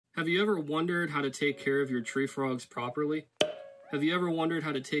Have you ever wondered how to take care of your tree frogs properly? Have you ever wondered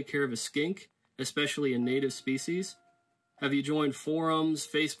how to take care of a skink, especially a native species? Have you joined forums,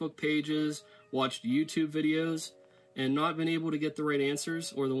 Facebook pages, watched YouTube videos, and not been able to get the right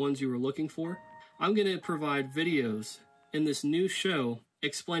answers or the ones you were looking for? I'm going to provide videos in this new show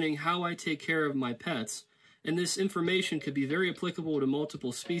explaining how I take care of my pets, and this information could be very applicable to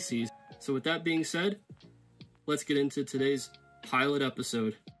multiple species. So with that being said, let's get into today's pilot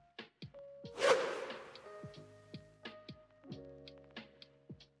episode.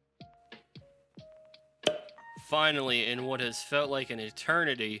 Finally, in what has felt like an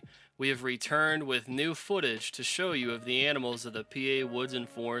eternity, we have returned with new footage to show you of the animals of the PA Woods and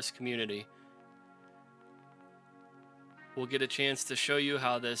Forest community. We'll get a chance to show you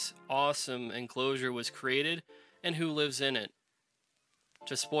how this awesome enclosure was created and who lives in it.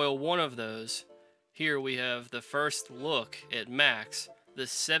 To spoil one of those, here we have the first look at Max, the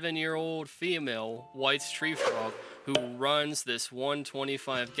 7-year-old female White's tree frog who runs this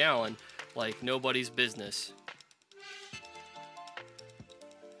 125-gallon like nobody's business.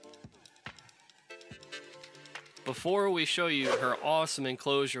 Before we show you her awesome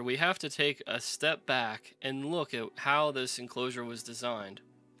enclosure, we have to take a step back and look at how this enclosure was designed.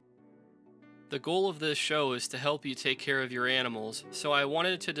 The goal of this show is to help you take care of your animals, so I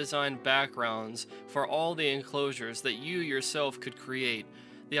wanted to design backgrounds for all the enclosures that you yourself could create.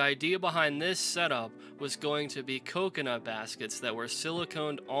 The idea behind this setup was going to be coconut baskets that were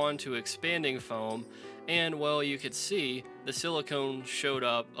siliconed onto expanding foam, and well, you could see the silicone showed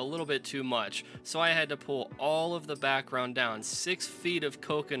up a little bit too much, so I had to pull all of the background down, 6 feet of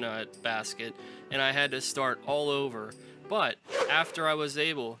coconut basket, and I had to start all over. But after I was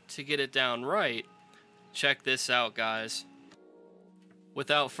able to get it down right, check this out, guys.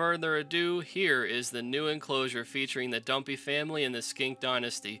 Without further ado, here is the new enclosure featuring the Dumpy family and the Skink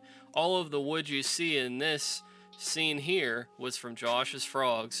Dynasty. All of the wood you see in this scene here was from Josh's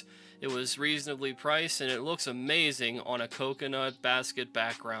Frogs. It was reasonably priced and it looks amazing on a coconut basket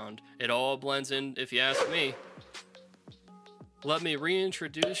background. It all blends in, if you ask me. Let me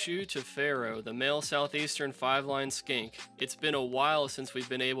reintroduce you to Pharaoh, the male southeastern 5-line skink. It's been a while since we've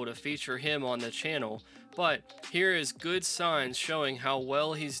been able to feature him on the channel, but here is good signs showing how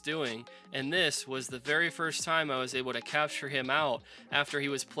well he's doing, and this was the very first time I was able to capture him out after he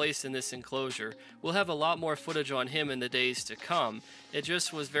was placed in this enclosure. We'll have a lot more footage on him in the days to come. It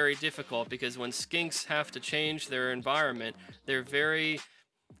just was very difficult because when skinks have to change their environment, they're very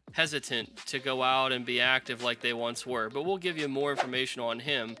hesitant to go out and be active like they once were, but we'll give you more information on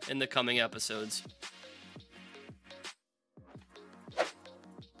him in the coming episodes.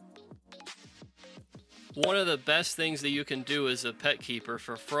 One of the best things that you can do as a pet keeper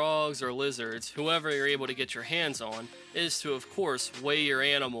for frogs or lizards, whoever you're able to get your hands on, is to of course weigh your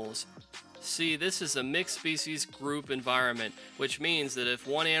animals. See, this is a mixed species group environment, which means that if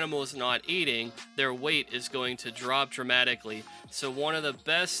one animal is not eating, their weight is going to drop dramatically. So one of the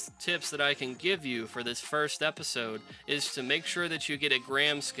best tips that I can give you for this first episode is to make sure that you get a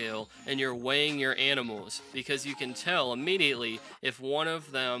gram scale and you're weighing your animals, because you can tell immediately if one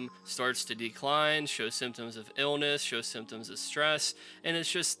of them starts to decline, show symptoms of illness, show symptoms of stress, and it's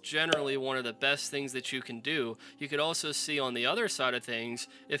just generally one of the best things that you can do. You could also see on the other side of things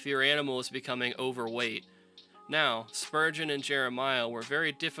if your animal is becoming overweight. Now, Spurgeon and Jeremiah were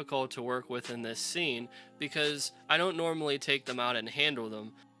very difficult to work with in this scene because I don't normally take them out and handle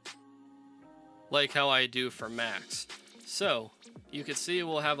them like how I do for Max. So, you can see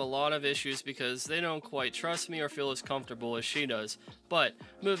we'll have a lot of issues because they don't quite trust me or feel as comfortable as she does. But,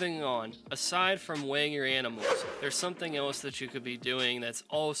 moving on, aside from weighing your animals, there's something else that you could be doing that's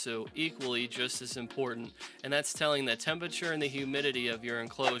also equally just as important, and that's telling the temperature and the humidity of your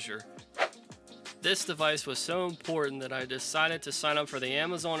enclosure. This device was so important that I decided to sign up for the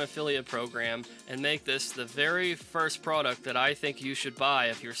Amazon affiliate program and make this the very first product that I think you should buy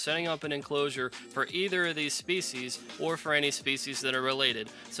if you're setting up an enclosure for either of these species or for any species that are related.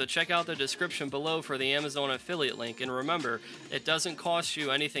 So check out the description below for the Amazon affiliate link, and remember, it doesn't cost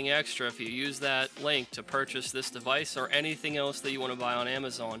you anything extra if you use that link to purchase this device or anything else that you want to buy on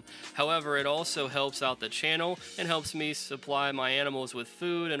Amazon. However, it also helps out the channel and helps me supply my animals with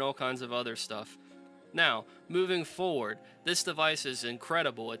food and all kinds of other stuff. Now, moving forward, this device is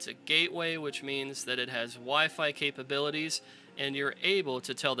incredible. It's a gateway, which means that it has Wi-Fi capabilities, and you're able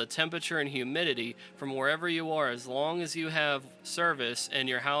to tell the temperature and humidity from wherever you are as long as you have service and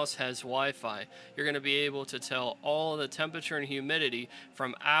your house has Wi-Fi. You're going to be able to tell all the temperature and humidity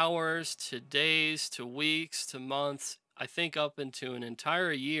from hours to days to weeks to months, I think up into an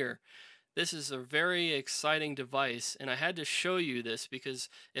entire year. This is a very exciting device, and I had to show you this because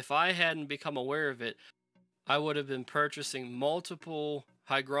if I hadn't become aware of it, I would have been purchasing multiple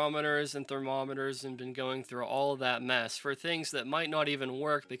hygrometers and thermometers and been going through all of that mess for things that might not even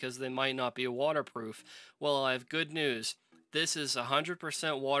work because they might not be waterproof. Well, I have good news. This is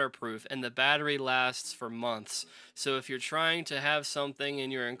 100% waterproof and the battery lasts for months. So if you're trying to have something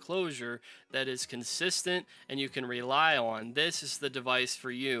in your enclosure that is consistent and you can rely on, this is the device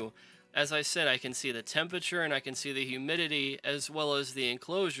for you. As I said, I can see the temperature and I can see the humidity as well as the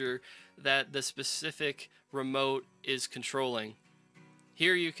enclosure that the specific remote is controlling.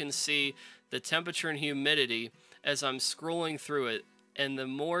 Here you can see the temperature and humidity as I'm scrolling through it, and the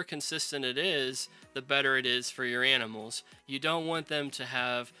more consistent it is, the better it is for your animals. You don't want them to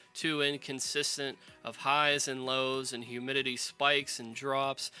have too inconsistent of highs and lows and humidity spikes and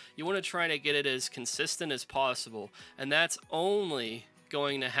drops. You want to try to get it as consistent as possible, and that's only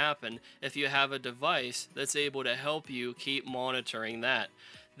going to happen if you have a device that's able to help you keep monitoring that.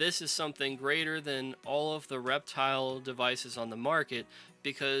 This is something greater than all of the reptile devices on the market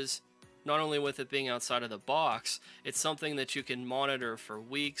because not only with it being outside of the box, it's something that you can monitor for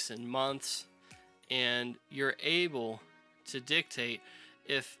weeks and months, and you're able to dictate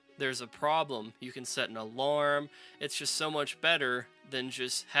if there's a problem. You can set an alarm. It's just so much better than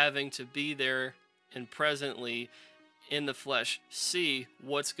just having to be there and presently in the flesh see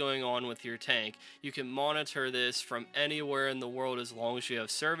what's going on with your tank. You can monitor this from anywhere in the world as long as you have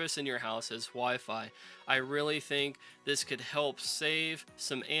service in your house as Wi-Fi. I really think this could help save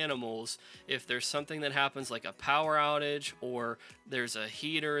some animals if there's something that happens like a power outage, or there's a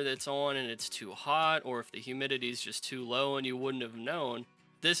heater that's on and it's too hot, or if the humidity is just too low and you wouldn't have known.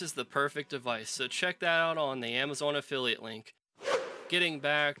 This is the perfect device, so check that out on the Amazon affiliate link. Getting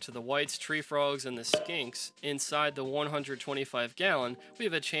back to the whites, tree frogs, and the skinks, inside the 125 gallon, we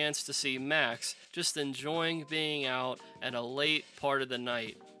have a chance to see Max just enjoying being out at a late part of the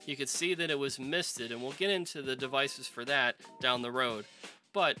night. You could see that it was misted, and we'll get into the devices for that down the road.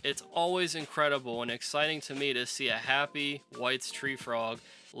 But it's always incredible and exciting to me to see a happy whites tree frog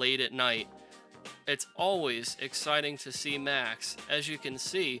late at night. It's always exciting to see Max. As you can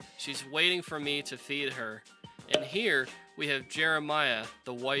see, she's waiting for me to feed her. And here, we have Jeremiah,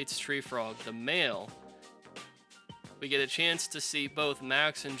 the whites tree frog, the male. We get a chance to see both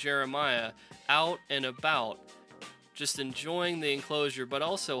Max and Jeremiah out and about, just enjoying the enclosure, but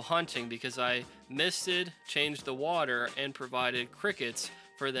also hunting because I misted, changed the water, and provided crickets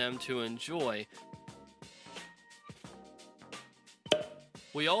for them to enjoy.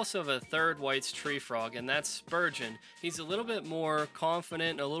 We also have a third whites tree frog, and that's Spurgeon. He's a little bit more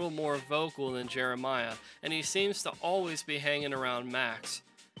confident, a little more vocal than Jeremiah, and he seems to always be hanging around Max.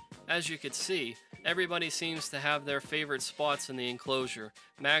 As you could see, everybody seems to have their favorite spots in the enclosure.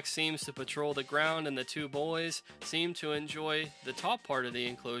 Max seems to patrol the ground, and the two boys seem to enjoy the top part of the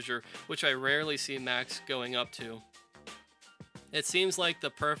enclosure, which I rarely see Max going up to. It seems like the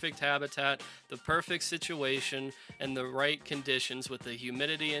perfect habitat, the perfect situation, and the right conditions with the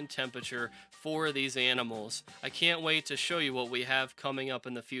humidity and temperature for these animals. I can't wait to show you what we have coming up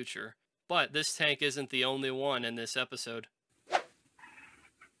in the future. But this tank isn't the only one in this episode.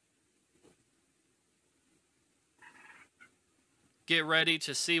 Get ready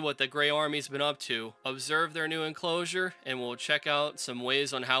to see what the Grey Army's been up to, observe their new enclosure, and we'll check out some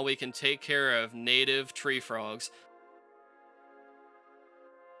ways on how we can take care of native tree frogs.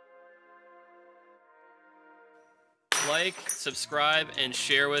 Like, subscribe, and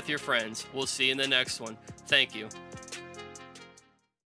share with your friends. We'll see you in the next one. Thank you.